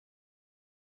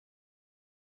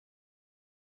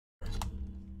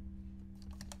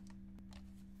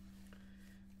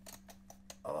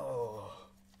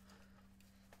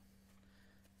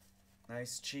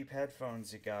Nice cheap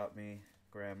headphones you got me,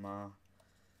 Grandma.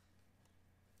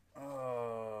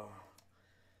 Oh.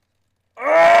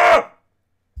 Ah!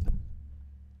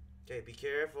 Okay, be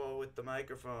careful with the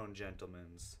microphone,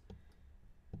 gentlemens.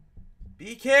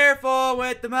 Be careful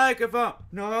with the microphone.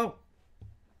 No.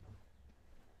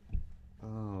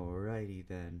 Alrighty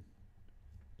then.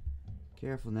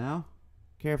 Careful now.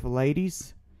 Careful,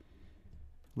 ladies.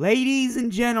 Ladies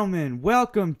and gentlemen,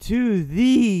 welcome to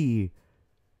the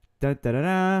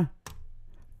 13th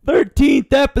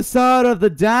episode of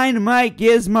the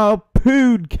Dynamitegizmo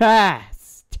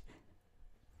podcast.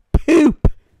 Poop.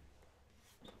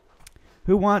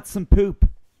 Who wants some poop?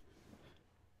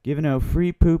 Giving out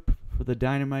free poop for the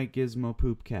Dynamitegizmo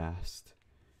poopcast.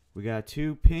 We got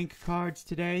 2 pink cards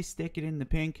today. Stick it in the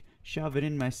pink, shove it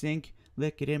in my sink,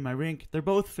 lick it in my rink. They're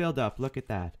both filled up. Look at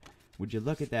that. Would you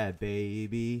look at that,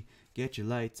 baby? Get your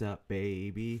lights up,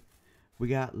 baby. We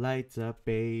got lights up,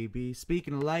 baby.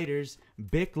 Speaking of lighters,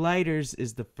 Bic lighters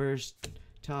is the first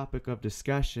topic of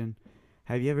discussion.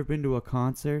 Have you ever been to a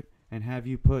concert and have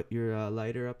you put your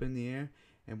lighter up in the air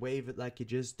and wave it like you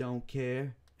just don't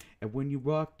care? And when you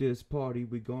rock this party,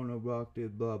 we gonna rock this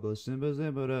bubble. Simba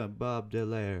simba da Bob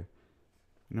Delaire.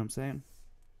 You know what I'm saying?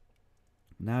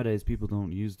 Nowadays, people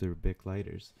don't use their Bic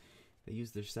lighters. They use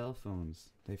their cell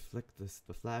phones. They flick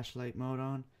the flashlight mode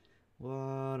on.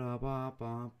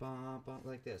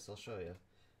 Like this. I'll show you.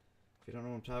 If you don't know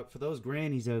what I'm talking, for those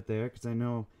grannies out there, because I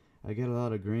know I get a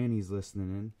lot of grannies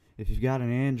listening in. If you've got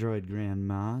an Android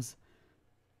grandmas,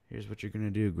 here's what you're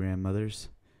gonna do, grandmothers.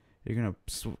 You're gonna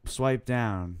swipe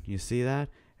down. You see that?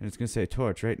 And it's gonna say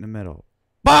torch right in the middle.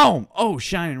 Boom! Oh,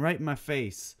 shining right in my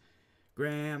face.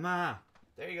 Grandma.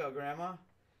 There you go, Grandma.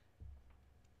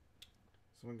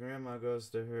 So when Grandma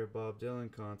goes to her Bob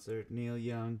Dylan concert, Neil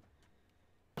Young.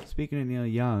 Speaking of Neil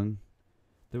Young,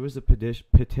 there was a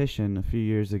petition a few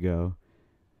years ago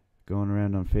going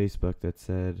around on Facebook that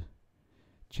said,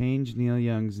 change Neil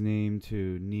Young's name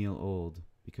to Neil Old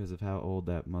because of how old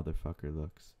that motherfucker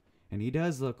looks. And he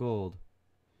does look old.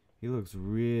 He looks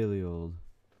really old.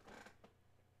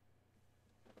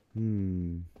 I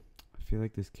feel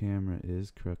like this camera is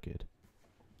crooked.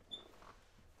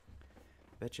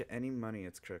 Bet you any money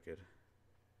it's crooked.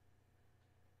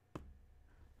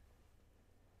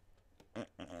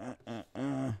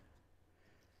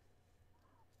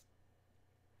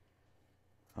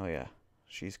 Oh yeah,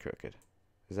 she's crooked.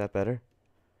 Is that better?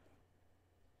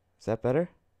 Is that better?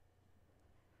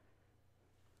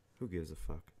 Who gives a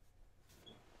fuck?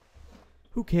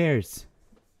 Who cares?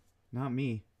 Not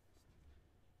me.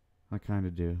 I kind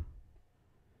of do.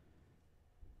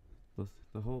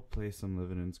 The whole place I'm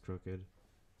living in is crooked.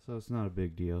 So it's not a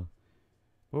big deal.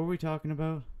 What were we talking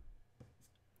about?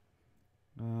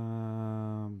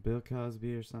 Bill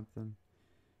Cosby or something.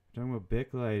 We're talking about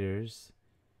Bic lighters.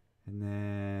 And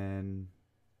then...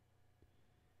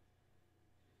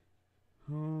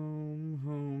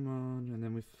 Home on. And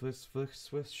then we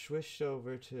switched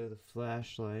over to the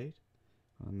flashlight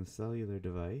on the cellular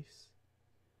device.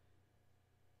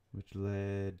 Which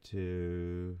led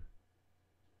to...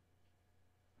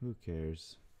 Who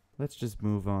cares? Let's just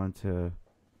move on to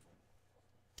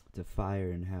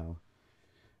fire and hell.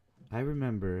 I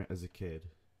remember as a kid,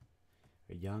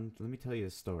 let me tell you a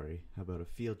story about a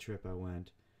field trip I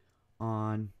went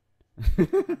on.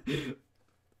 That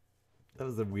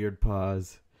was a weird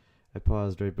pause. I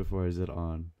paused right before I said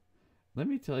on. Let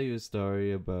me tell you a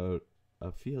story about a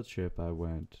field trip I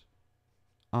went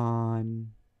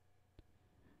on.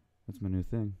 That's my new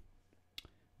thing.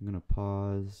 I'm gonna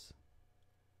pause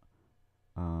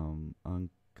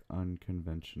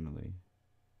unconventionally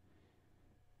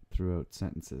throughout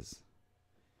sentences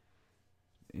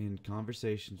in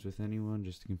conversations with anyone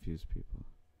just to confuse people.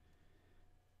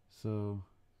 So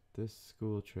this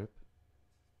school trip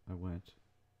I went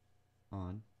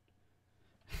on,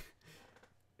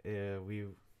 we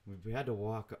had to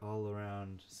walk all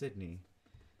around Sydney,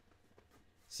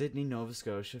 Nova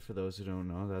Scotia. For those who don't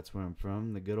know, that's where I'm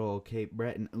from. The good old Cape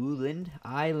Breton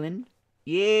Island.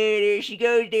 Yeah, there she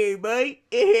goes there, boy.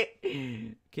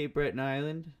 Cape Breton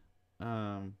Island.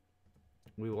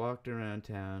 We walked around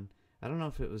town. I don't know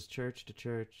if it was church to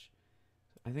church.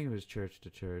 I think it was church to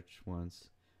church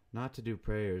once. Not to do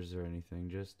prayers or anything.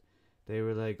 Just, they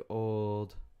were like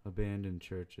old, abandoned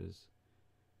churches.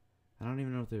 I don't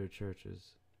even know if they were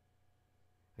churches.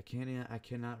 I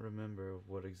cannot remember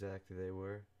what exactly they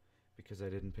were because I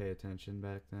didn't pay attention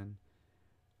back then.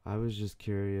 I was just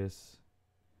curious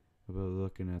about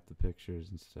looking at the pictures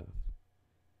and stuff.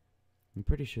 I'm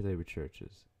pretty sure they were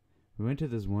churches. We went to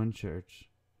this one church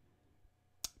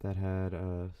that had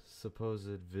a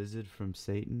supposed visit from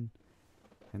Satan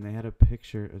and they had a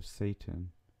picture of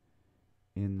Satan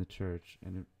in the church,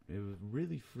 and it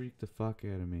really freaked the fuck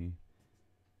out of me.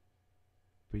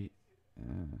 But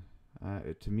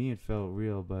to me, it felt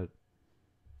real, but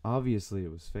obviously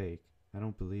it was fake. I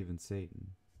don't believe in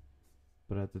Satan,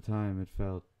 but at the time, it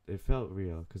felt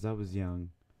real because I was young.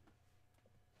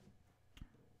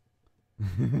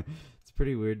 It's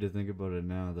pretty weird to think about it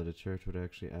now that a church would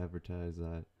actually advertise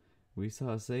that. We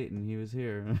saw Satan, he was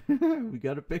here. We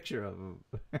got a picture of him.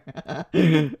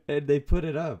 And they put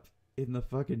it up in the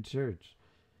fucking church.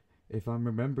 If I'm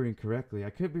remembering correctly, I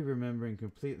could be remembering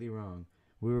completely wrong.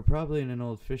 We were probably in an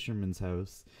old fisherman's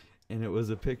house, and it was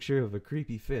a picture of a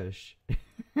creepy fish.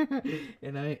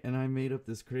 and I made up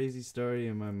this crazy story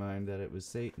in my mind that it was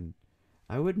Satan.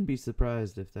 I wouldn't be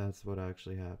surprised if that's what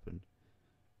actually happened,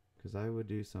 because I would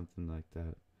do something like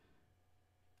that.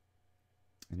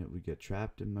 And it would get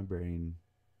trapped in my brain.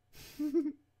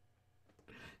 That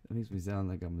makes me sound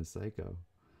like I'm a psycho.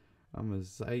 I'm a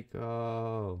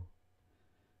psycho.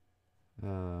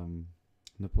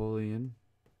 Napoleon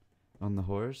on the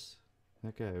horse.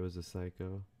 That guy was a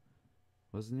psycho,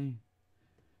 wasn't he?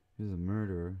 He was a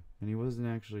murderer, and he wasn't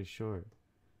actually short.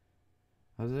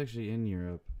 I was actually in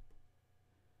Europe.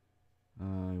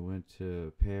 I went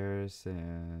to Paris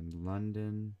and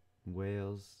London,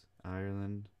 Wales,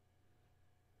 Ireland.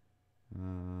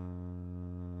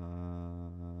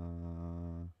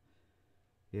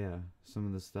 Yeah, some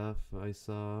of the stuff I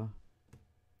saw.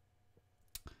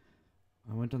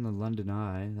 I went on the London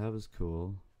Eye. That was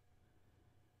cool.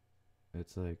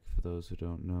 It's like, for those who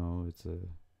don't know, it's a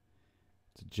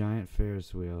giant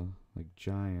Ferris wheel, like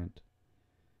giant.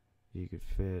 You could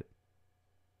fit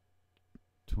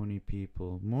 20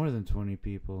 people, more than 20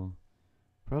 people,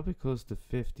 probably close to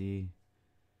 50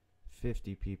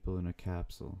 people in a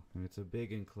capsule. And it's a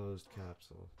big enclosed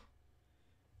capsule.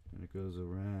 And it goes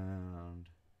around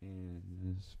in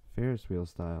this Ferris wheel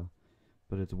style,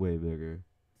 but it's way bigger.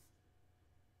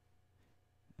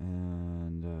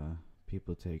 And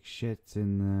people take shits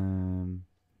in them.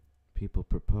 People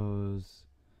propose.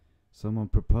 Someone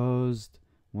proposed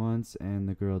once, and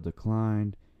the girl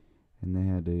declined, and they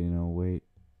had to, wait.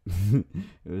 And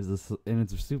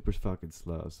it's super fucking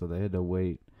slow, so they had to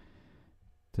wait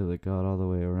till it got all the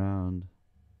way around.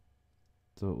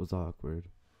 So it was awkward.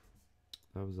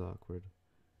 That was awkward.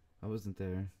 I wasn't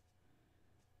there,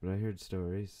 but I heard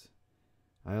stories.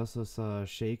 I also saw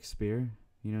Shakespeare.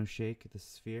 Shake the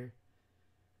sphere.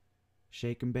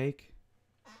 Shake and bake.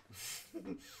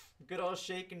 Good old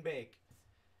shake and bake.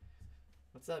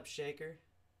 What's up, Shaker?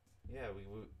 Yeah,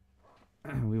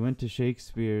 we went to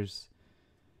Shakespeare's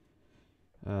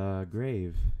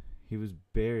grave. He was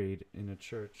buried in a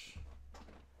church,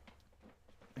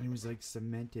 and he was like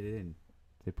cemented in.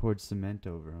 They poured cement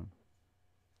over him.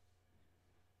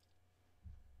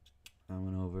 I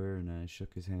went over and I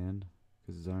shook his hand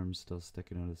because his arm's still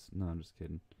sticking out his... No, I'm just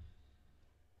kidding.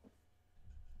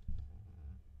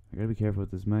 I gotta be careful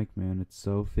with this mic, man. It's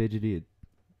so fidgety.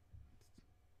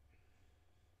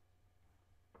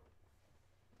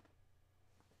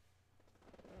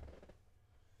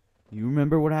 You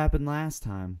remember what happened last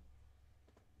time?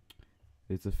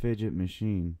 It's a fidget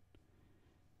machine.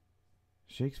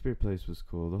 Shakespeare Place was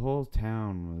cool. The whole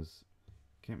town was...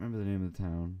 Can't remember the name of the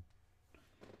town.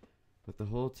 But the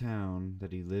whole town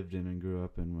that he lived in and grew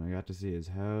up in, I got to see his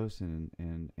house and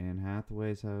Anne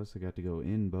Hathaway's house. I got to go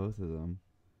in both of them.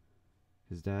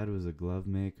 His dad was a glove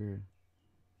maker.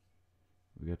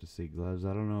 We got to see gloves.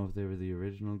 I don't know if they were the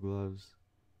original gloves.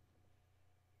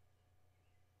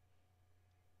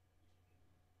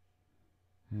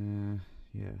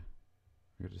 Yeah.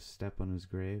 I got to step on his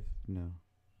grave. No,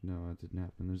 that didn't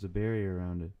happen. There's a barrier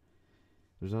around it.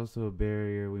 There's also a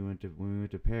barrier. When we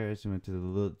went to Paris, we went to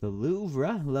the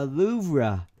Louvre. La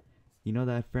Louvre. You know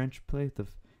that French place?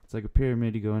 It's like a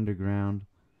pyramid. You go underground,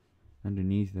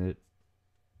 underneath it.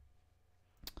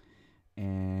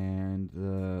 And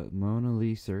the Mona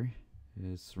Lisa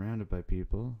is surrounded by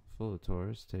people, full of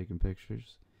tourists taking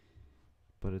pictures.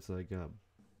 But it's like a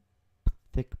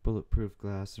thick bulletproof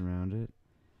glass around it.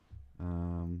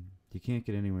 You can't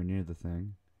get anywhere near the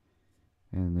thing.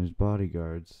 And there's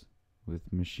bodyguards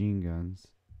with machine guns,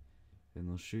 and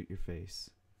they'll shoot your face.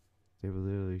 They will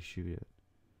literally shoot it.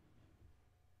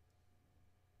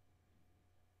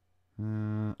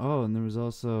 And there was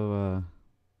also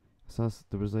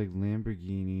there was like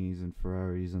Lamborghinis and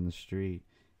Ferraris on the street.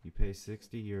 You pay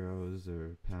 60 euros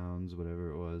or pounds,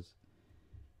 whatever it was,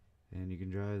 and you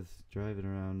can drive it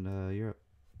around Europe,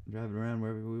 drive it around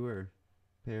wherever we were,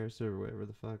 Paris or wherever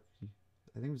the fuck.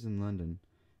 I think it was in London.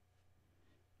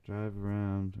 Drive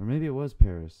around, or maybe it was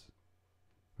Paris,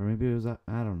 or maybe it was I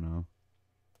don't know.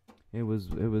 It was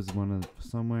one of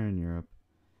somewhere in Europe.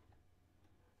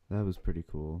 That was pretty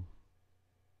cool.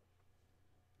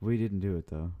 We didn't do it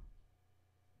though.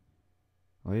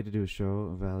 All you had to do was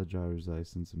show a valid driver's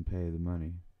license and pay the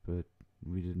money, but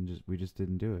we just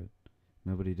didn't do it.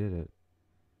 Nobody did it.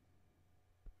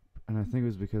 And I think it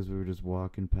was because we were just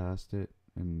walking past it,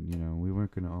 and we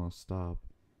weren't gonna all stop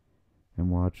and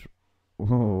watch.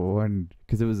 Whoa, and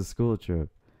because it was a school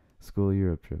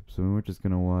Europe trip, so we weren't just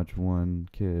gonna watch one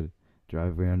kid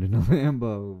drive around in a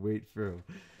Lambo, wait for him.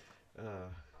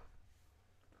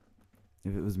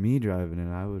 If it was me driving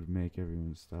it, I would make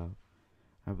everyone stop.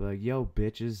 I'd be like, "Yo,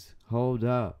 bitches, hold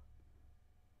up.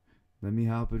 Let me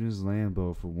hop in his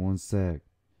Lambo for 1 sec.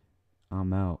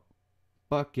 I'm out.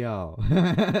 Fuck y'all."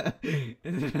 And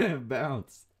then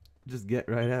bounce. Just get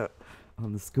right out.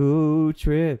 On the school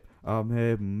trip, I'm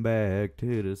heading back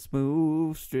to the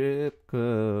smooth strip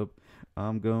club.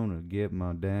 I'm gonna get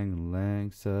my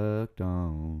dang-a-lang sucked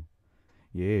on.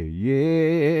 Yeah,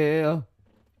 yeah.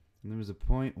 And there was a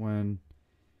point when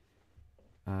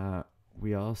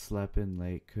we all slept in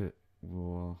late.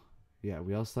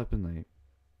 We all slept in late.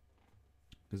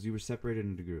 Because you were separated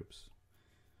into groups.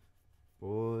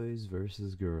 Boys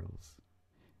versus girls.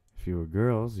 If you were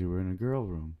girls, you were in a girl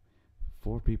room.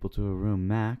 4 people to a room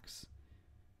max.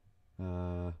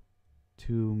 2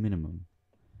 minimum.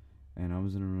 And I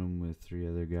was in a room with 3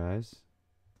 other guys.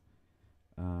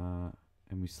 And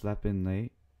we slept in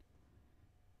late.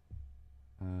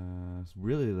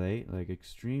 Really late, like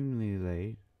extremely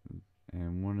late.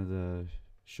 And one of the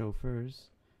chauffeurs,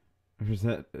 or is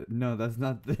that, no, that's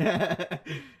not that.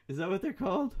 Is that what they're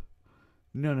called?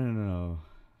 No.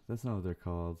 That's not what they're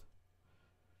called.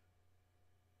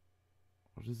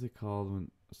 What is it called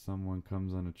when someone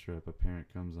comes on a trip, a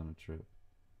parent comes on a trip?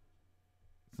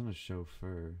 It's not a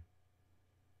chauffeur.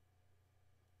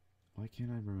 Why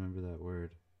can't I remember that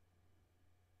word?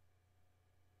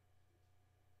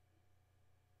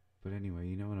 But anyway,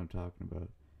 you know what I'm talking about.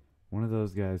 One of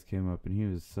those guys came up and he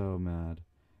was so mad.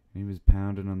 And he was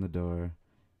pounding on the door.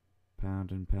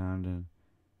 Pounding.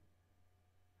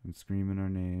 And screaming our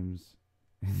names.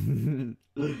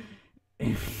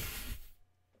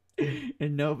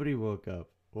 And nobody woke up.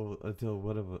 Well, until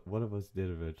one of us did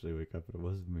eventually wake up, and it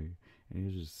wasn't me. And he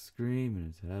was just screaming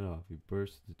his head off. He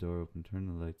bursted the door open, turned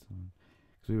the lights on.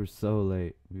 Because we were so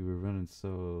late. We were running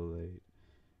so late.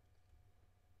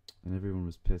 And everyone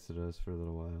was pissed at us for a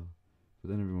little while. But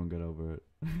then everyone got over it.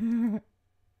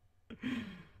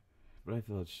 But I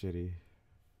felt shitty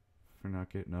for not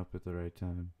getting up at the right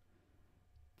time.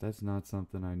 That's not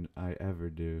something I ever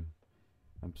do.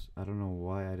 I don't know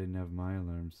why I didn't have my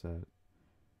alarm set.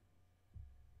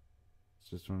 It's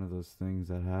just one of those things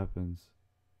that happens.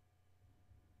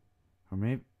 Or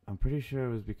maybe, I'm pretty sure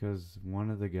it was because one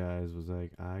of the guys was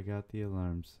like, "I got the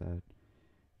alarm set.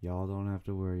 Y'all don't have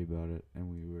to worry about it."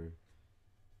 And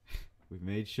we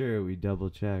made sure we double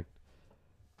checked.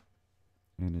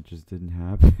 And it just didn't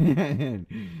happen.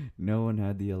 No one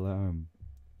had the alarm.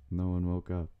 No one woke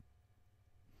up.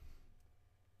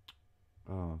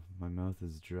 Oh, my mouth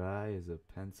is dry as a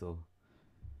pencil.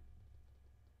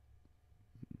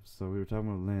 So we were talking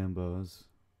about Lambos,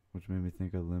 which made me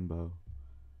think of Limbo.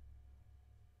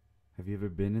 Have you ever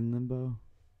been in Limbo?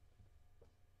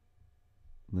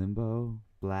 Limbo?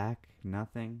 Black?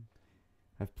 Nothing?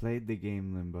 I've played the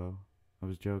game Limbo. I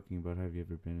was joking about have you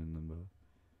ever been in Limbo.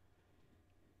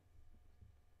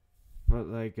 But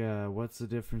like, what's the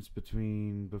difference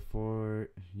between before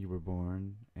you were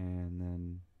born and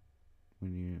then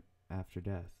when you, after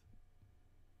death?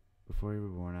 Before you were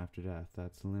born, after death,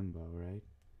 that's limbo, right?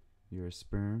 You're a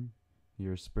sperm.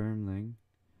 You're a spermling.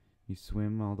 You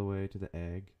swim all the way to the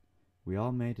egg. We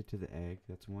all made it to the egg.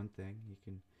 That's one thing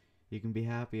you can be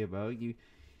happy about. You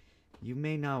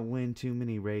may not win too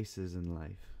many races in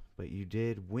life, but you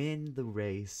did win the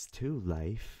race to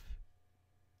life.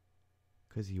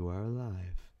 'Cause you are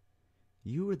alive.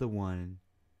 You were the one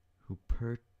who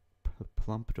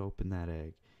plumped open that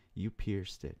egg. You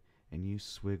pierced it, and you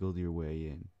swiggled your way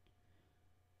in.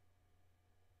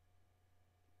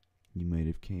 You might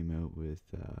have came out with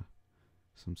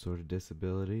some sort of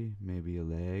disability, maybe a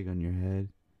leg on your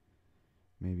head,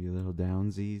 maybe a little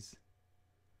downsies.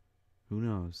 Who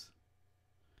knows?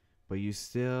 But you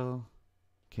still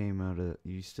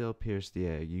you still pierced the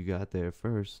egg. You got there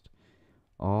first.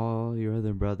 All your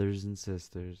other brothers and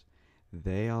sisters,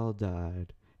 they all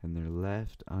died, and they're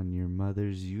left on your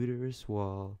mother's uterus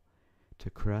wall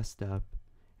to crust up,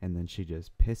 and then she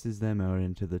just pisses them out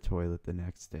into the toilet the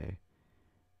next day.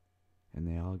 And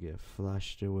they all get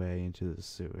flushed away into the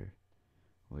sewer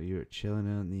while you're chilling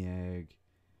out in the egg,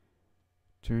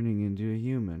 turning into a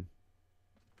human.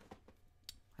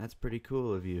 That's pretty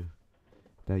cool of you.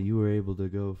 That you were able to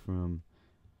go from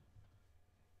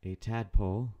a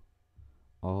tadpole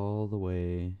all the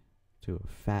way to a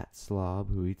fat slob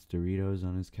who eats Doritos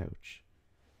on his couch.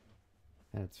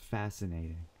 That's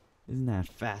fascinating. Isn't that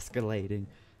fascinating?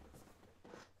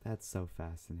 That's so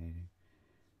fascinating.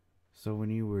 So when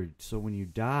you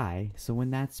die, so when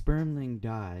that spermling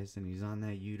dies and he's on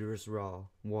that uterus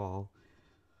wall,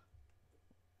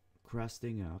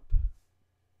 crusting up,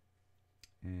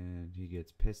 and he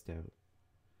gets pissed out,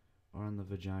 or on the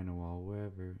vagina wall,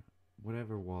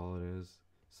 whatever wall it is,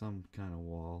 some kind of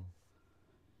wall,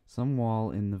 some wall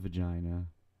in the vagina.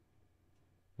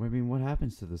 I mean, what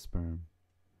happens to the sperm?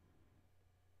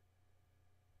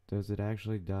 Does it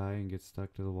actually die and get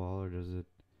stuck to the wall, or does it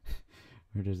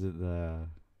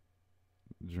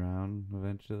drown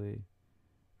eventually?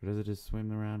 Or does it just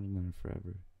swim around in there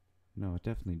forever? No, it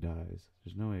definitely dies.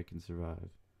 There's no way it can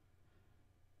survive.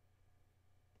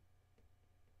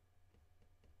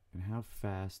 And how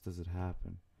fast does it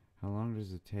happen? How long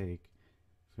does it take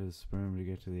for the sperm to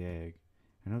get to the egg?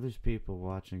 I know there's people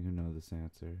watching who know this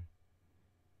answer,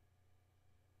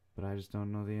 but I just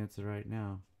don't know the answer right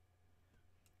now.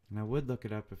 And I would look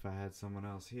it up if I had someone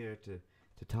else here to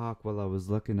talk while I was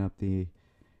looking up the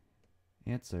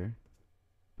answer,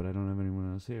 but I don't have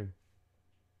anyone else here.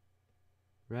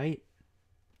 Right?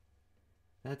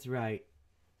 That's right.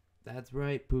 That's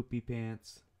right, poopy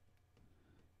pants.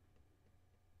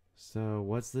 So,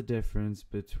 what's the difference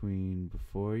between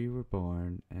before you were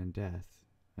born and death?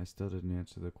 I still didn't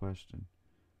answer the question.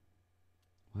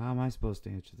 Well, how am I supposed to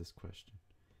answer this question?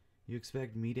 You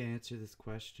expect me to answer this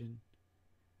question?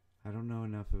 I don't know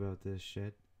enough about this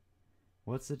shit.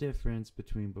 What's the difference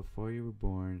between before you were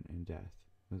born and death?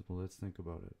 Well, let's think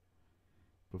about it.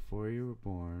 Before you were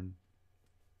born,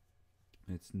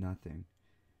 it's nothing.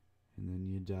 And then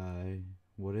you die.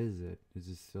 What is it? Is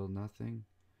it still nothing?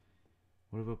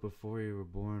 What about before you were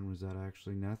born? Was that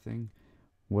actually nothing?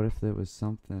 What if there was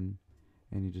something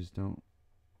and you just don't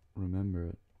remember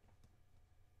it?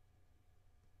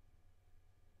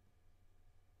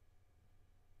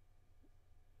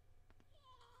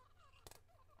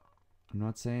 I'm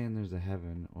not saying there's a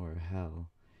heaven or a hell.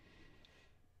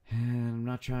 And I'm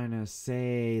not trying to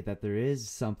say that there is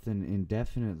something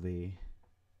indefinitely.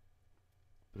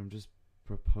 But I'm just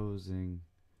proposing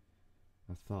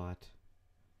a thought.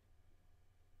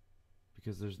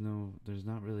 Because there's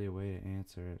not really a way to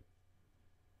answer it.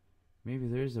 Maybe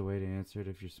there's a way to answer it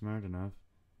if you're smart enough,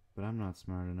 but I'm not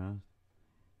smart enough.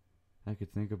 I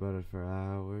could think about it for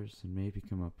hours and maybe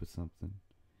come up with something.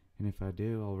 And if I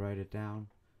do, I'll write it down.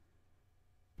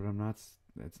 But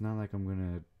it's not like I'm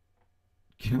gonna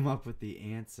come up with the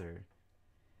answer.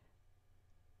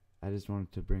 I just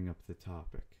wanted to bring up the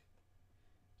topic.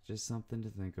 Just something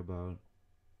to think about.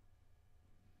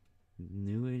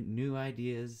 New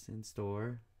ideas in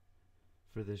store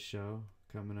for this show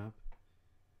coming up.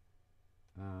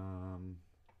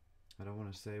 I don't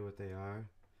want to say what they are.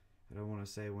 I don't want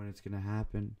to say when it's going to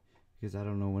happen, because I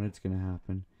don't know when it's going to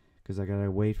happen, because I got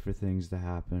to wait for things to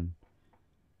happen.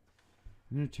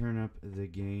 I'm going to turn up the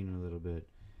gain a little bit.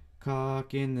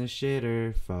 Cock in the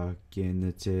shitter, fuck in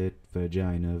the tit,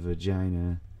 vagina,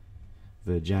 vagina,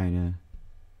 vagina.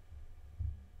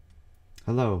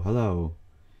 Hello, hello.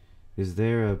 Is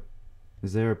there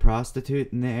a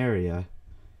prostitute in the area?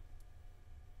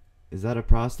 Is that a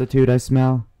prostitute I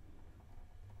smell?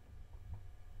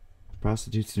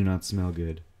 Prostitutes do not smell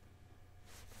good.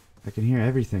 I can hear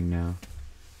everything now.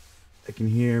 I can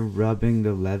hear rubbing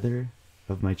the leather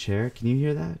of my chair. Can you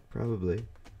hear that? Probably.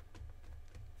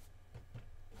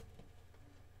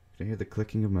 Can I hear the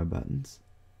clicking of my buttons?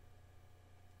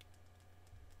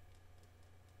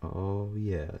 Oh,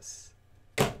 yes.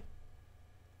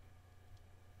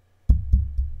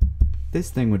 This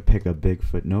thing would pick up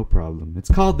Bigfoot, no problem. It's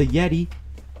called the Yeti.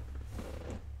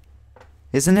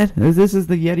 Isn't it? This is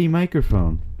the Yeti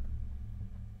microphone.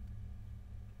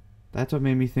 That's what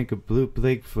made me think of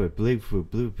Bigfoot.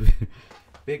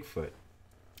 Bigfoot.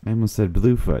 I almost said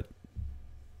Bluefoot.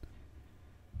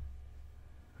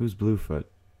 Who's Bluefoot?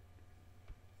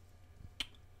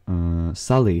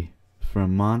 Sully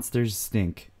from Monsters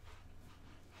Stink.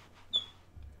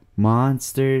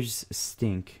 Monsters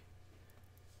Stink.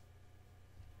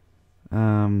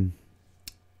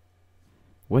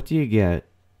 What do you get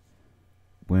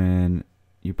when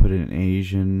you put an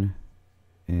Asian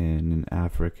in an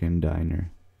African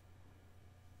diner?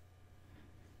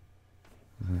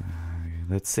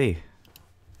 Let's see.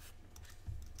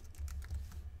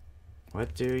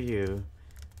 What do you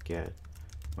get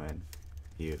when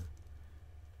you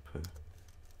put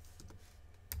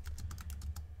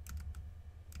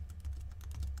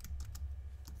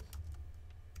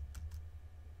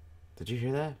Did you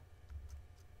hear that?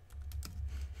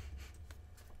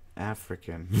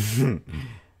 African.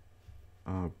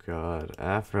 Oh god,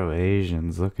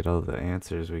 Afro-Asians. Look at all the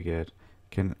answers we get.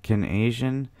 Can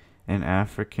Asian and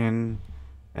African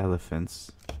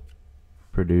elephants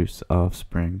produce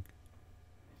offspring?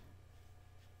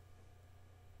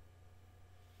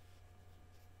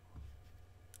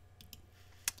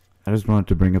 I just wanted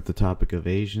to bring up the topic of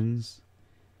Asians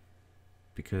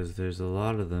because there's a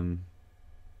lot of them.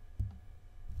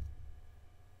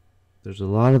 There's a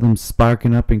lot of them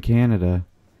sparking up in Canada.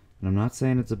 And I'm not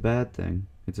saying it's a bad thing.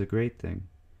 It's a great thing.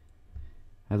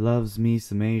 I loves me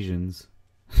some Asians.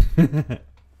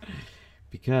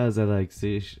 Because I like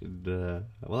sushi.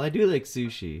 Well, I do like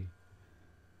sushi.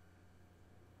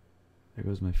 There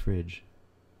goes my fridge.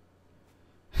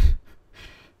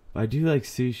 I do like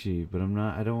sushi, but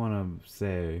I don't want to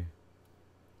say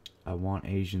I want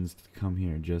Asians to come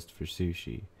here just for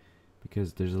sushi.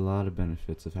 Because there's a lot of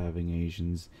benefits of having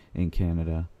Asians in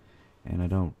Canada. And I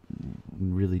don't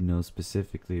really know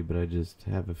specifically, but I just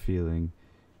have a feeling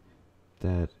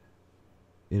that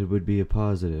it would be a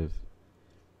positive.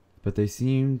 But they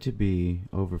seem to be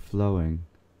overflowing.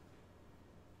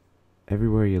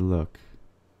 Everywhere you look,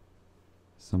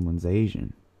 someone's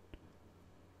Asian.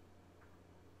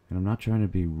 And I'm not trying to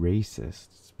be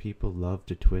racist. People love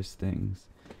to twist things.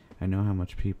 I know how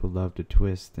much people love to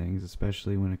twist things,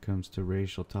 especially when it comes to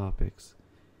racial topics.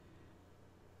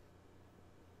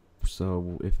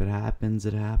 So if it happens,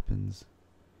 it happens.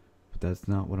 But that's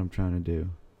not what I'm trying to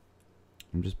do.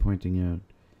 I'm just pointing out.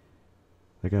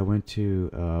 Like I went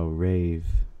to a rave.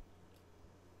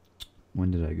 When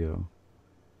did I go?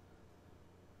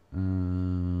 I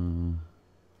don't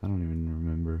even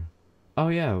remember. Oh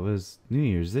yeah, it was New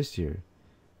Year's this year.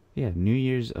 Yeah, New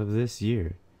Year's of this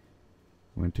year.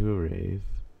 Went to a rave.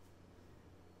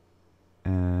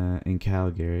 In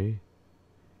Calgary.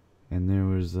 And there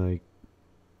was like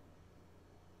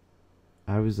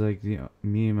I was like me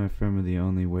and my friend were the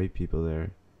only white people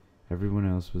there. Everyone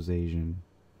else was Asian.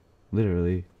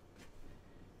 Literally.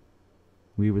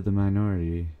 We were the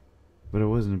minority. But it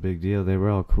wasn't a big deal. They were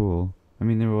all cool. I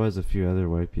mean, there was a few other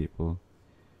white people.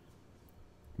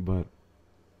 But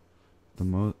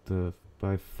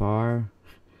by far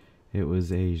it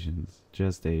was Asians.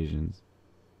 Just Asians.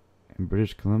 And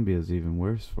British Columbia is even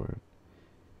worse for it.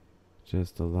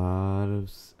 Just a lot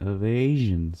of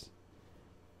Asians.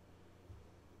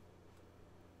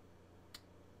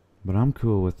 But I'm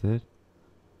cool with it.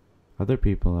 Other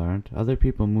people aren't. Other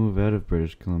people move out of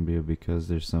British Columbia because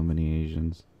there's so many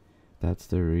Asians. That's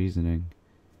their reasoning.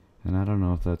 And I don't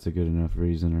know if that's a good enough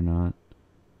reason or not.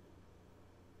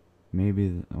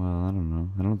 Maybe, well, I don't know.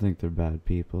 I don't think they're bad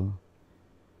people.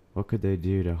 What could they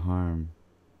do to harm?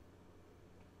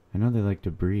 I know they like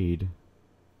to breed.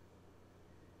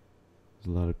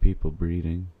 There's a lot of people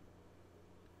breeding.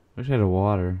 Wish I had a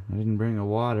water. I didn't bring a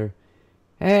water.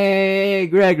 Hey,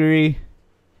 Gregory!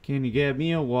 Can you get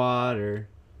me a water?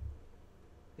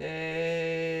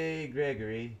 Hey,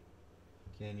 Gregory!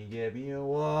 Can you get me a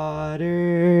water?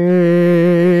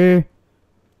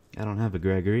 I don't have a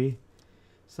Gregory.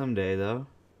 Someday, though.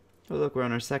 Oh, look, we're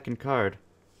on our second card.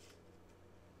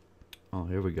 Oh,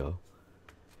 here we go.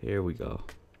 Here we go.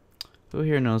 Who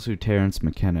here knows who Terrence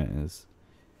McKenna is?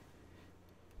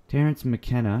 Terrence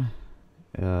McKenna,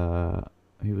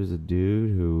 he was a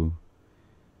dude who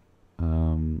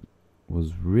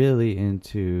was really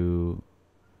into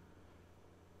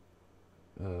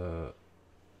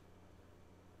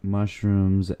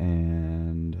mushrooms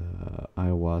and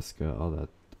ayahuasca, all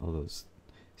those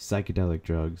psychedelic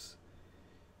drugs.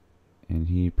 And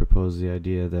he proposed the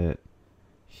idea that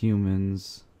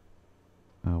humans,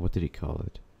 what did he call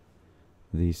it?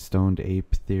 The stoned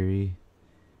ape theory.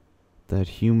 That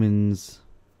humans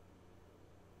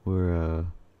were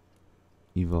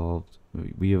evolved.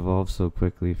 We evolved so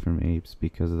quickly from apes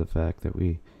because of the fact that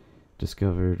we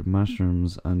discovered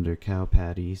mushrooms under cow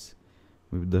patties.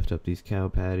 We would lift up these cow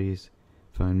patties,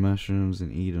 find mushrooms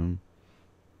and eat them,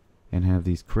 and have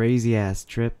these crazy ass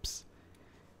trips,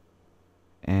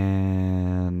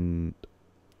 and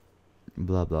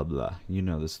blah blah blah. You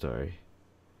know the story.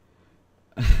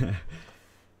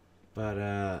 But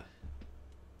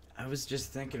I was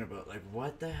just thinking about, like,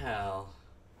 what the hell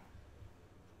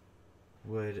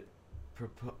would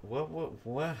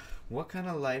what kind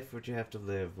of life would you have to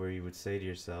live where you would say to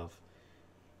yourself,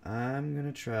 I'm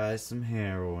gonna try some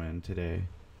heroin today,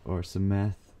 or some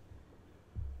meth,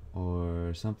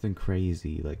 or something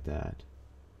crazy like that.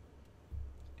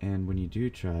 And when you do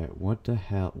try it, what the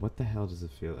hell does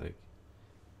it feel like?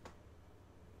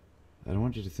 I don't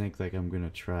want you to think like I'm gonna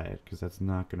try it, because that's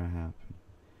not gonna happen.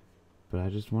 But I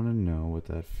just want to know what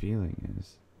that feeling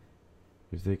is.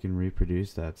 If they can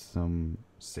reproduce that some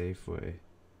safe way.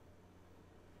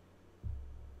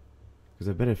 Because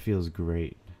I bet it feels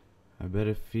great. I bet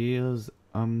it feels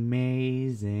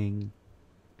amazing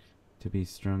to be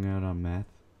strung out on meth.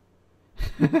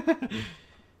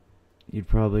 You'd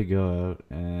probably go out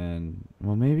and,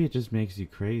 well, maybe it just makes you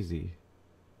crazy.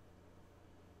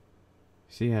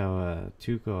 See how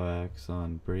Tuco acts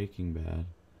on Breaking Bad?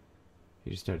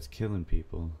 He just starts killing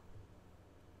people.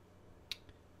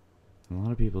 And a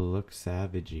lot of people look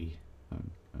savagey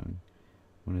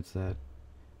when it's that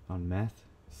on meth.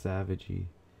 Savagey.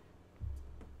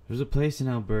 There's a place in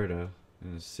Alberta,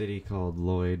 in a city called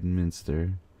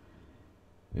Lloydminster.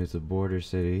 It's a border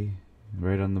city,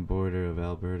 right on the border of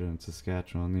Alberta and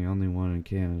Saskatchewan, the only one in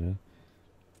Canada.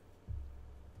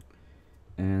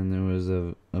 And there was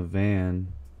a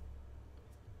van.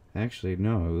 Actually,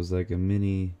 no, it was like a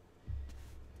mini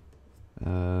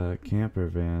camper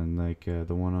van, like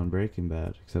the one on Breaking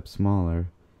Bad, except smaller.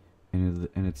 And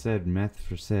it said meth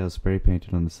for sale spray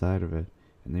painted on the side of it.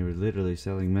 And they were literally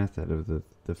selling meth out of the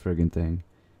friggin' thing.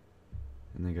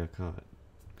 And they got caught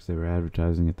because they were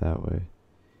advertising it that way.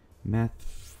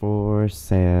 Meth for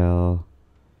sale.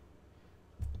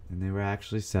 And they were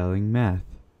actually selling meth.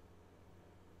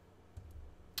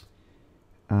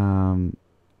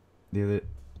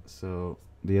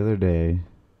 The other day,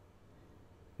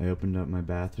 I opened up my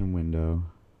bathroom window,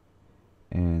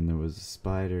 and there was a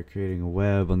spider creating a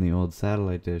web on the old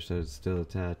satellite dish that is still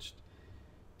attached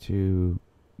to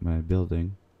my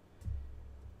building.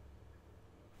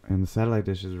 And the satellite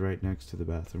dish is right next to the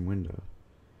bathroom window.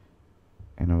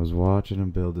 And I was watching him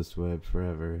build this web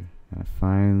forever, and I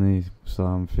finally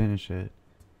saw him finish it.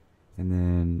 And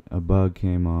then a bug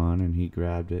came on, and he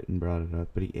grabbed it and brought it up,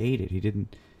 but he ate it. He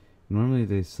didn't. Normally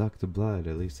they suck the blood,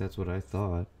 at least that's what I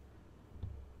thought.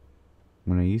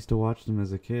 When I used to watch them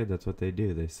as a kid, that's what they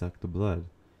do. They suck the blood.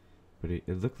 But it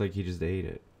looked like he just ate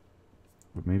it.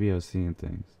 But maybe I was seeing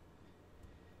things.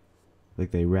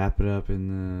 Like they wrap it up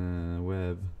in the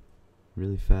web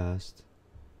really fast.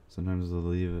 Sometimes they'll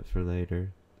leave it for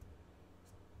later.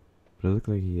 But it looked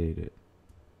like he ate it.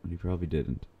 But he probably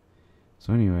didn't.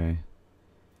 So anyway,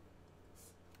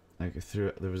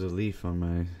 there was a leaf on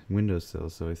my windowsill,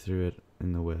 so I threw it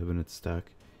in the web and it stuck.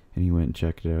 And he went and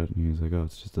checked it out, and he was like, oh,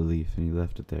 it's just a leaf. And he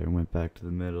left it there and went back to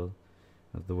the middle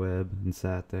of the web and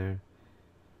sat there.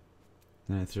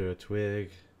 Then I threw a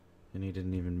twig, and he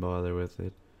didn't even bother with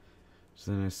it.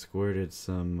 So then I squirted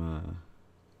some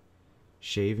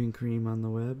shaving cream on the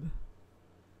web,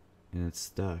 and it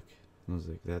stuck. And I was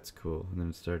like, that's cool. And then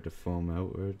it started to foam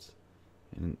outwards,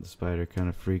 and the spider kind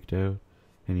of freaked out,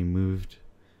 and he moved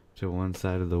to one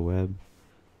side of the web.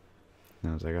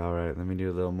 And I was like, alright, let me do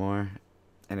a little more.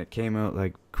 And it came out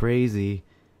like crazy,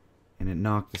 and it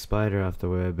knocked the spider off the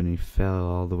web, and he fell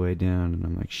all the way down. And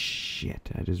I'm like, shit,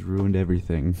 I just ruined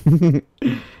everything.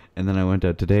 And then I went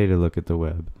out today to look at the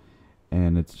web,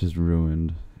 and it's just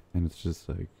ruined. And it's just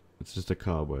a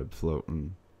cobweb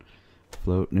floating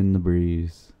in the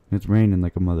breeze. It's raining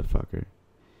like a motherfucker.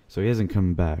 So he hasn't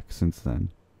come back since then.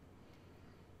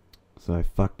 So I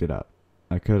fucked it up.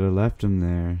 I could have left him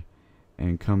there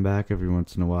and come back every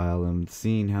once in a while and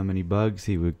seen how many bugs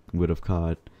he would have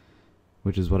caught,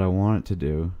 which is what I wanted to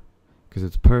do, because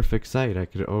it's perfect sight. I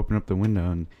could open up the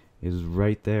window and it was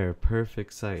right there,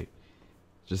 perfect sight.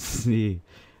 Just see,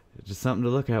 just something to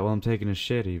look at while I'm taking a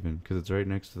shit, even, because it's right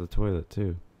next to the toilet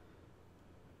too.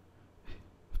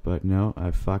 But no, I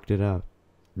fucked it up.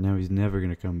 Now he's never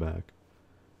gonna come back.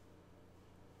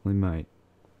 Well, he might.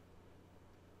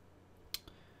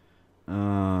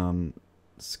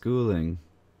 Schooling.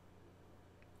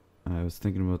 I was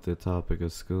thinking about the topic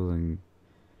of schooling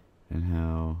and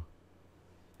how,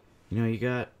 you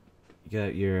got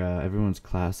your everyone's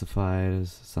classified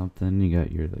as something. You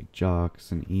got your like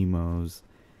jocks and emos,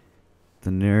 the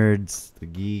nerds, the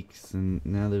geeks, and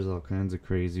now there's all kinds of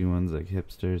crazy ones like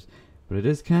hipsters. But it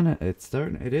is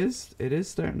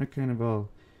starting to kind of all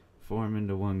form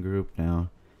into one group now.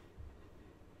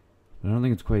 But I don't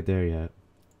think it's quite there yet.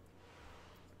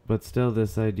 But still,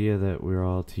 this idea that we're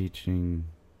all teaching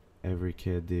every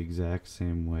kid the exact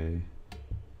same way.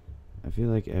 I feel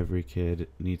like every kid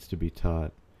needs to be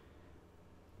taught.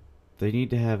 They need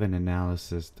to have an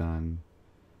analysis done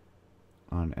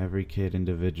on every kid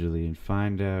individually and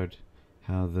find out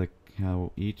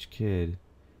how each kid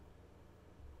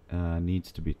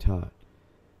needs to be taught.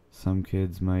 Some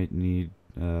kids might need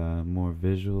more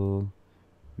visual.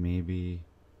 Maybe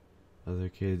other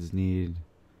kids need...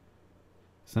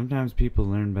 Sometimes people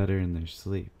learn better in their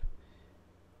sleep.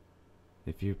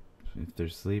 If they're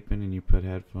sleeping and you put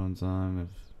headphones on,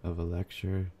 of a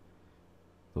lecture,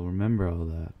 they'll remember all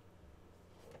that.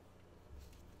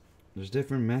 There's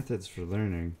different methods for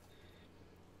learning,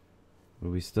 but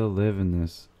we still live in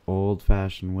this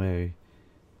old-fashioned way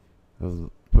of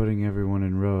putting everyone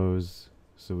in rows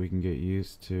so we can get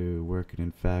used to working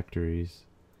in factories.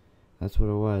 That's what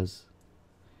it was.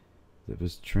 It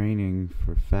was training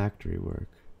for factory work.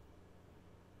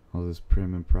 All this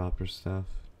prim and proper stuff.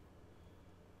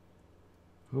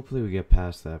 Hopefully we get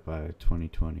past that by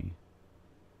 2020.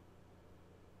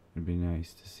 It'd be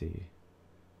nice to see.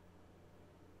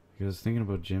 Because I was thinking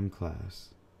about gym class.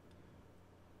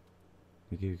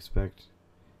 Like, you expect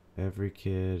every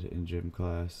kid in gym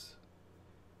class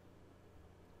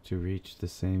to reach the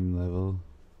same level.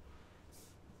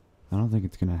 I don't think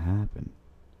it's gonna happen.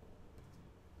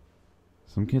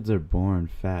 Some kids are born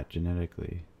fat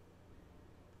genetically,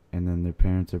 and then their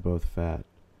parents are both fat,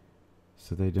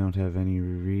 so they don't have any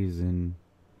reason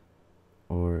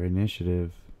or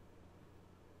initiative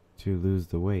to lose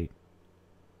the weight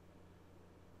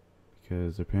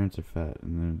because their parents are fat,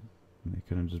 and then they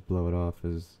couldn't just blow it off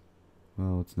as,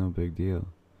 well, it's no big deal.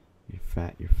 You're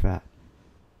fat, you're fat.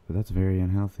 But that's very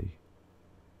unhealthy.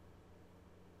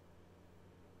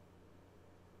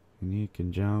 And you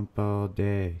can jump all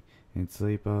day and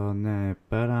sleep all night,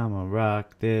 but I'ma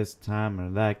rock this timer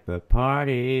like the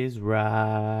party's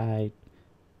right.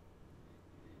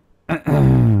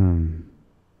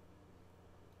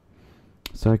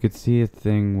 So I could see a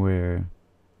thing where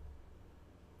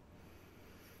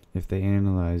if they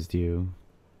analyzed you,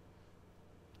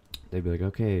 they'd be like,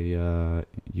 okay,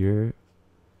 you're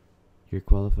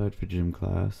qualified for gym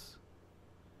class.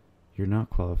 You're not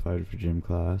qualified for gym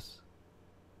class.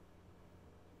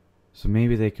 So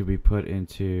maybe they could be put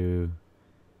into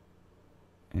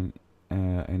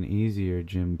an easier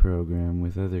gym program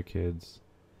with other kids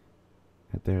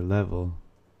at their level.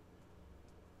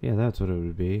 Yeah, that's what it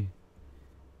would be.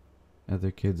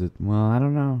 Other kids at, well, I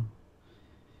don't know.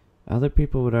 Other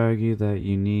people would argue that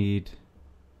you need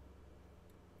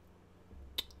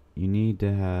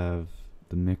to have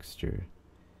the mixture.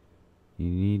 You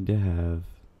need to have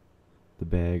the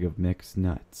bag of mixed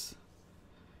nuts.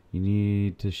 You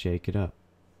need to shake it up.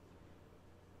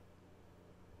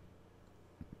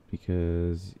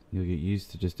 Because you'll get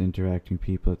used to just interacting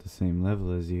people at the same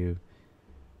level as you,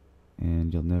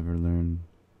 and you'll never learn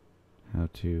how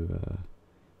to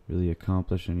really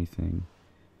accomplish anything.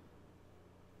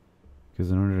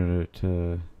 Because in order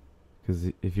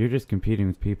because if you're just competing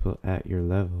with people at your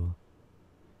level,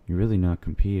 you're really not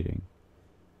competing.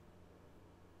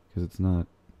 Because it's not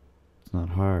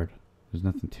hard. There's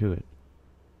nothing to it.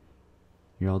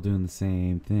 You're all doing the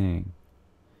same thing.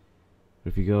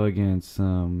 But if you go against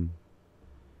some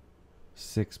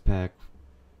six-pack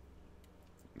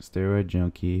steroid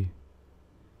junkie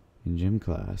in gym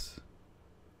class,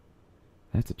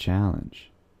 that's a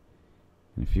challenge.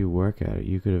 And if you work at it,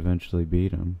 you could eventually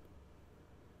beat him.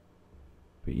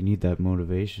 But you need that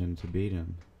motivation to beat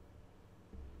him.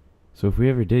 So if we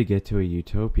ever did get to a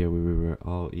utopia where we were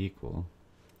all equal,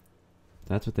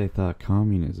 that's what they thought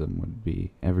communism would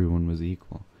be. Everyone was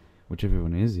equal. Which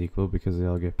everyone is equal because they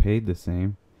all get paid the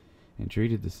same and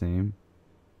treated the same.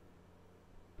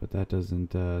 But that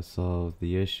doesn't solve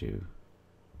the issue.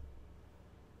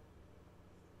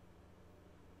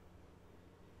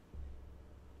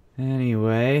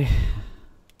 Anyway,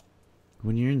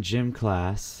 when you're in gym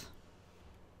class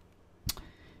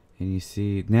and you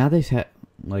see, now they had,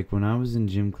 like when I was in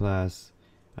gym class,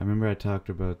 I remember I talked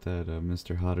about that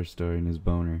Mr. Hodder story and his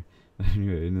boner.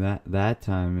 Anyway, in that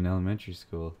time in elementary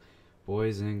school,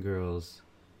 boys and girls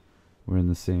were in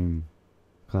the same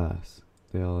class.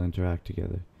 They all interact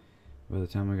together. By the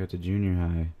time I got to junior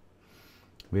high,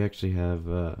 we actually have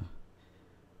a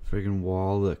friggin'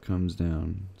 wall that comes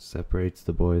down, separates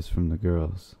the boys from the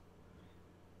girls.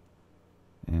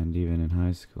 And even in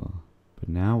high school. But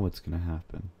now what's gonna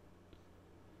happen?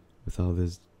 With all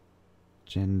this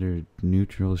gender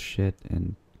neutral shit,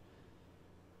 and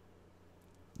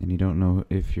you don't know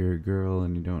if you're a girl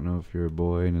and you don't know if you're a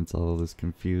boy, and it's all this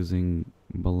confusing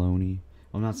baloney.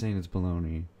 I'm not saying it's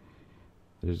baloney.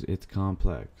 It's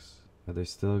complex. Are they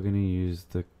still gonna use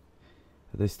those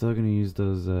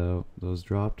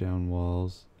drop down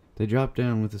walls? They drop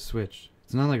down with a switch.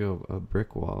 It's not like a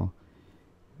brick wall.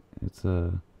 It's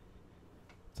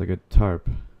like a tarp,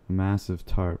 a massive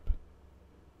tarp.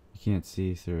 You can't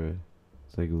see through it.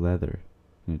 It's like leather,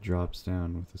 and it drops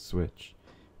down with a switch.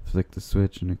 Flick the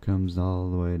switch and it comes all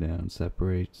the way down,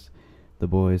 separates the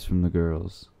boys from the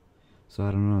girls. So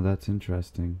I don't know, that's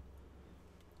interesting.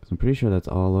 'Cause I'm pretty sure that's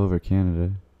all over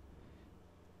Canada.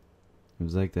 It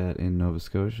was like that in Nova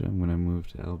Scotia. When I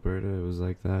moved to Alberta, it was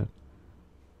like that.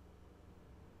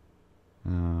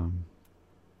 But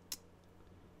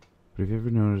have you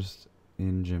ever noticed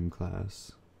in gym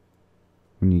class,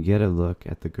 when you get a look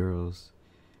at the girls,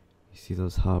 you see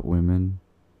those hot women,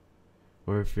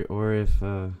 or if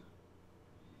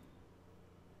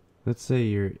let's say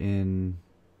you're in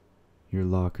your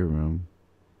locker room,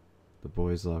 the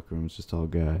boys' locker room is just all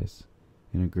guys,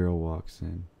 and a girl walks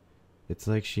in. It's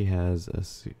like she has a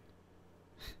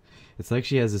it's like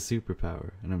she has a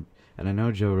superpower, and I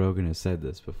know Joe Rogan has said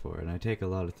this before, and I take a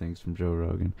lot of things from Joe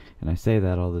Rogan, and I say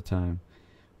that all the time,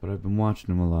 but I've been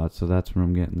watching him a lot, so that's where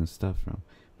I'm getting this stuff from.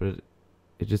 But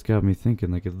it just got me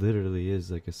thinking, like, it literally is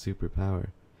like a superpower.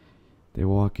 They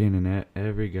walk in, and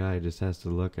every guy just has to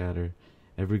look at her.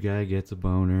 Every guy gets a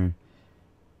boner,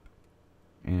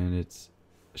 and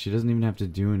she doesn't even have to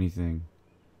do anything.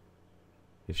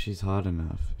 If she's hot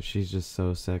enough, if she's just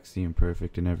so sexy and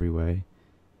perfect in every way,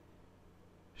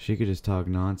 she could just talk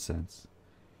nonsense.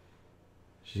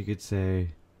 She could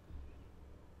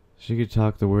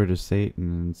talk the word of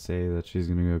Satan and say that she's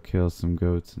gonna go kill some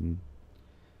goats and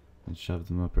shove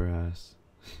them up her ass.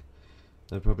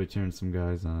 That'd probably turn some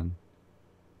guys on.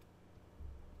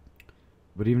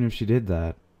 But even if she did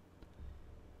that,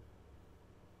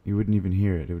 you wouldn't even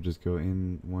hear it. It would just go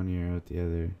in one ear, out the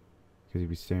other, because you'd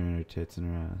be staring at her tits and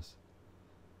her ass.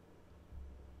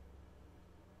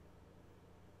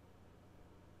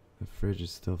 The fridge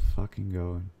is still fucking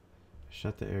going. I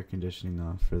shut the air conditioning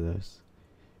off for this.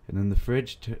 And then the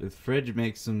fridge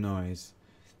makes some noise.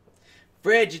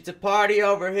 Fridge, it's a party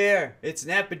over here. It's an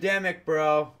epidemic,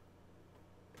 bro.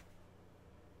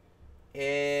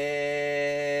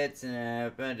 It's an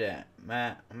epidemic.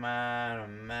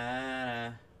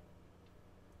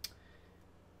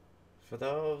 For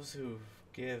those who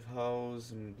give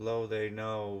hoes and blow their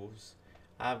nose,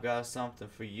 I've got something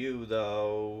for you,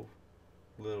 though,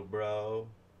 little bro.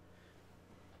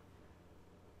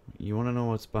 You want to know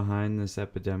what's behind this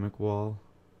epidemic wall?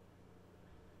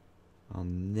 I'll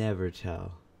never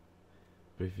tell.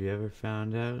 But if you ever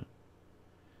found out,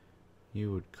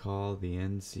 you would call the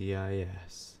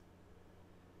NCIS.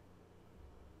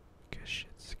 Cause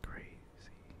shit's crazy.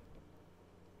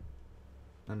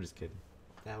 I'm just kidding.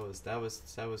 That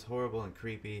was horrible and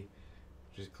creepy.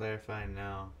 Just clarifying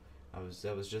now.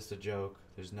 That was just a joke.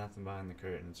 There's nothing behind the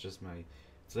curtain. It's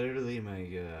literally my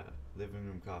living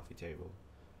room coffee table.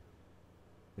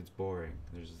 It's boring.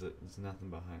 There's nothing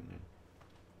behind there.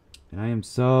 And I am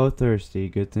so thirsty.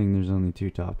 Good thing there's only 2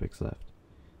 topics left.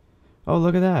 Oh,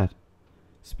 look at that.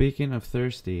 Speaking of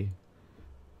thirsty,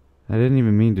 I didn't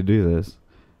even mean to do this.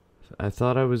 I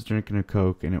thought I was drinking a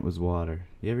Coke and it was water.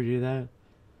 You ever do that?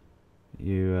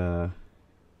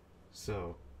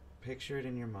 So, picture it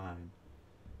in your mind.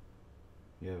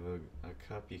 You have a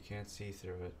cup, you can't see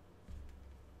through it.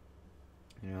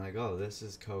 And you're like, oh, this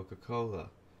is Coca-Cola.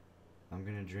 I'm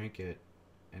gonna drink it,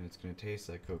 and it's gonna taste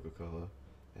like Coca-Cola.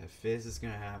 That fizz is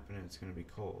gonna happen, and it's gonna be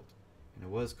cold. And it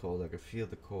was cold. I could feel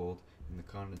the cold and the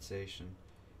condensation,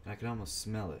 and I could almost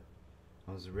smell it.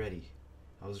 I was ready.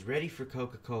 I was ready for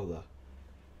Coca-Cola.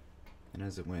 And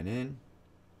as it went in,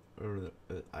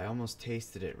 I almost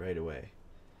tasted it right away.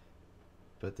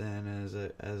 But then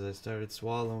as I started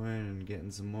swallowing and getting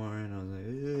some more in, I was like,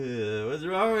 what's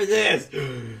wrong with this?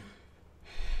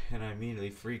 And I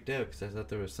immediately freaked out because I thought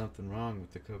there was something wrong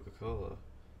with the Coca-Cola.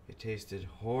 It tasted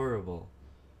horrible.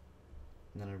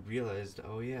 And then I realized,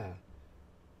 oh yeah,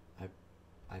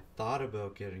 I thought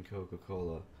about getting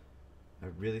Coca-Cola. I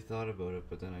really thought about it,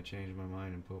 but then I changed my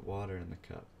mind and put water in the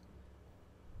cup.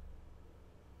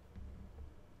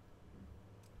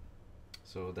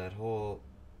 So that whole...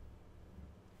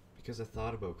 because I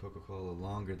thought about Coca-Cola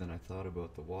longer than I thought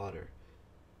about the water,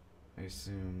 I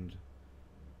assumed...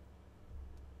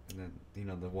 and then, you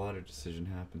know, the water decision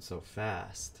happened so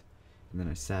fast. And then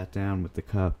I sat down with the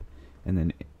cup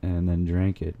and then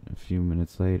drank it a few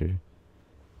minutes later.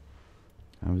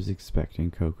 I was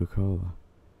expecting Coca-Cola,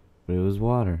 but it was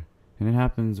water. And it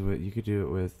happens with, you could do it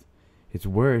with, it's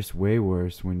worse, way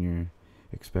worse when you're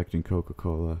expecting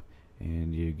Coca-Cola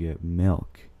and you get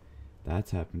milk.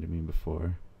 That's happened to me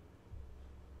before.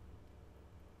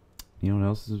 You know what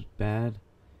else is bad?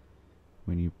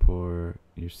 When you pour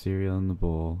your cereal in the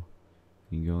bowl,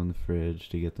 you go in the fridge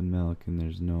to get the milk and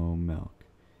there's no milk.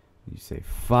 You say,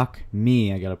 fuck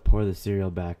me, I gotta pour the cereal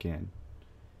back in.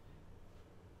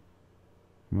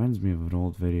 Reminds me of an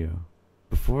old video.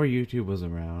 Before YouTube was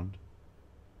around,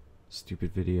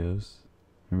 stupid videos.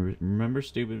 Remember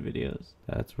stupid videos?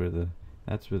 That's where the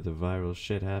viral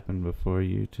shit happened before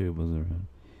YouTube was around.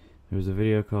 There was a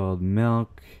video called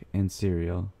Milk and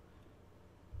Cereal.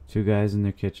 Two guys in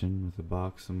their kitchen with a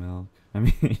box of milk. I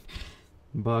mean,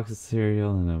 a box of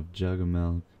cereal and a jug of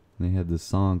milk. And they had this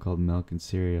song called Milk and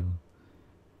Cereal.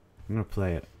 I'm gonna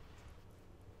play it.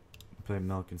 Play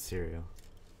Milk and Cereal.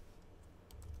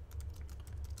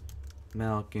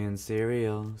 Milk and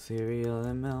cereal, cereal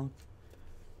and milk.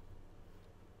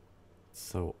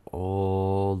 So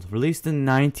old. Released in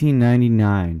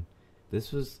 1999.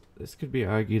 This could be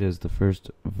argued as the first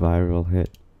viral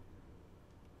hit.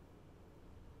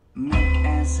 Milk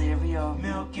and cereal,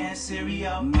 milk and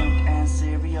cereal, milk and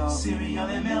cereal, cereal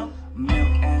and milk, milk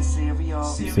and cereal,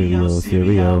 Cereal,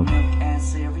 cereal, milk and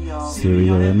cereal,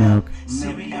 cereal and milk,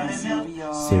 cereal and milk,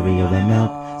 cereal and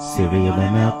milk,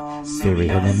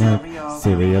 cereal and milk,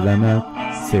 cereal and milk,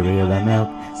 cereal and milk,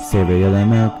 cereal and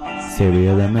milk,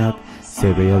 cereal and milk,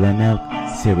 cereal and milk,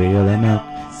 cereal and milk, cereal and milk,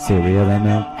 cereal and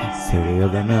milk,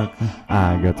 cereal and milk.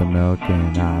 I got the milk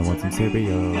and I want some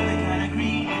cereal.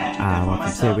 I want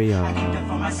some cereal.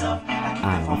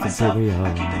 I want some cereal.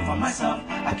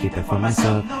 I keep it for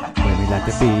myself. Where we like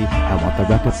to be, I want the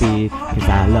recipe. Cause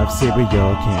I love cereal,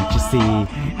 can't you see?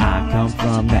 I come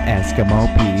from the Eskimo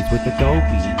peas with the dough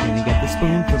beat. And you get the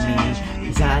spoon for me.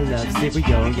 Cause I love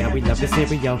cereal, yeah we love the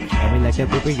cereal. And we like the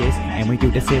various, and we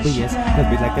do the serious. Cause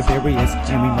we like the various,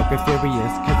 and we milk it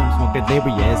furious. Cause I'm smoking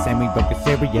delirious, and we milk it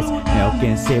serious. Milk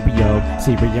and cereal,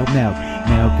 cereal milk.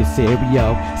 Milk and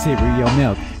cereal, cereal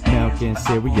milk. Milk and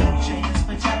cereal.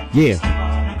 Yeah.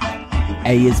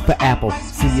 A is for apple,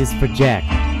 C is for Jack.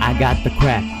 I got the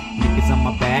crack. Niggas on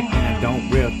my back and I don't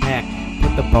real pack.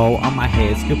 Put the bowl on my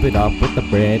head, scoop it up with the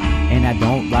bread. And I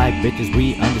don't like bitches,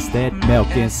 we understand.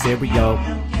 Milk and cereal.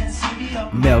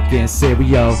 Milk and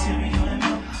cereal.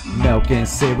 Milk and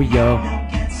cereal.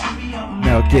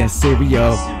 Milk and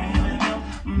cereal.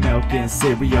 Milk and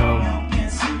cereal. Milk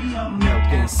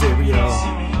and cereal.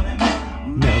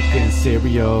 Milk and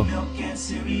cereal.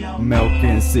 Milk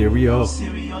and cereal.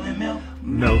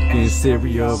 Milk and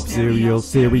cereal. Cereal,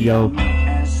 cereal.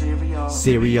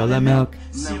 Cereal and milk.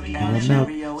 And milk.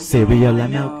 Cereal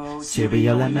and milk.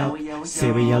 Cereal and milk.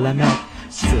 Cereal and milk.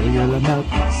 Cereal and milk.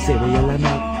 Cereal and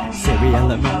milk.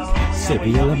 Cereal and milk.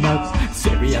 Cereal and milk.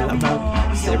 Cereal and milk.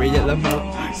 Cereal and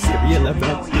milk. Cereal and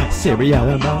milk. Cereal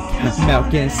and milk.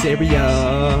 Milk and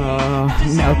cereal.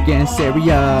 Milk and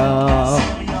cereal.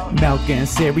 Milk and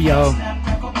cereal.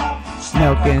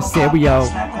 Milk and cereal.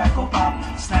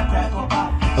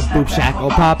 A boop shackle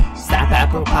pop. Snap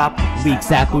apple pop.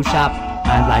 Leaks apple shop.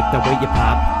 I like the way you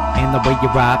pop. And the way you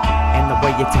rock. And the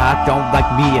way you talk. Don't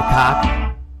like me a cock.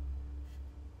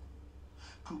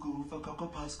 Cuckoo for Cocoa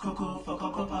Puffs, cuckoo for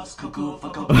Cocoa Puffs, cuckoo for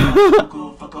Cocoa Puffs,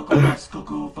 cuckoo for Cocoa Puffs,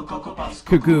 cuckoo for Cocoa Puffs,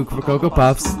 Cuckoo for Cocoa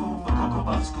Puffs. cuckoo for Cocoa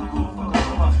Puffs, cuckoo for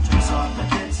Cocoa Puffs. Tricks off the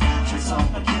kids, tricks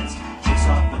off the kids, tricks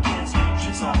off the kids,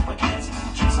 tricks off the kids,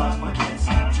 tricks off the kids,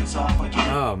 tricks off the kids.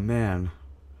 Oh man.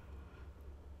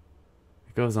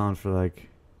 It goes on for like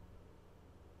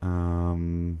how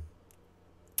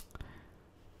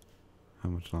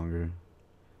much longer?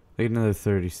 Like another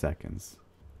 30 seconds.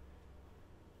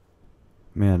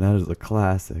 Man, that is a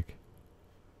classic.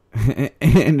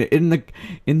 And in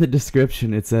the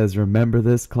description it says, "Remember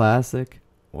this classic?"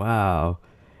 Wow.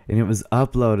 And it was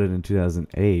uploaded in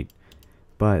 2008.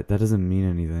 But that doesn't mean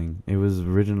anything. It was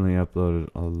originally uploaded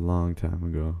a long time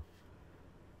ago.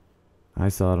 I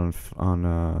saw it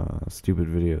on stupid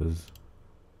videos.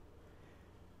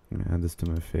 I'm gonna add this to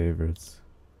my favorites.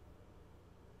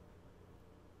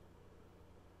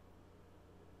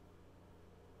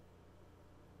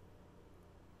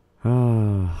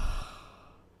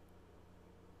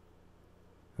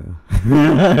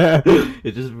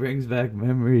 It just brings back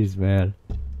memories, man.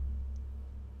 I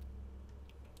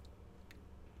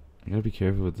gotta be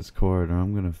careful with this cord or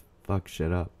I'm gonna fuck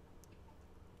shit up.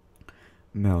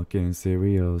 Milk and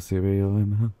cereal, cereal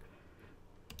and milk.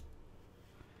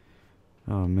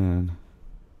 Oh man.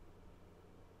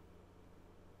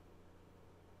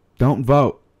 Don't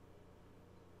vote.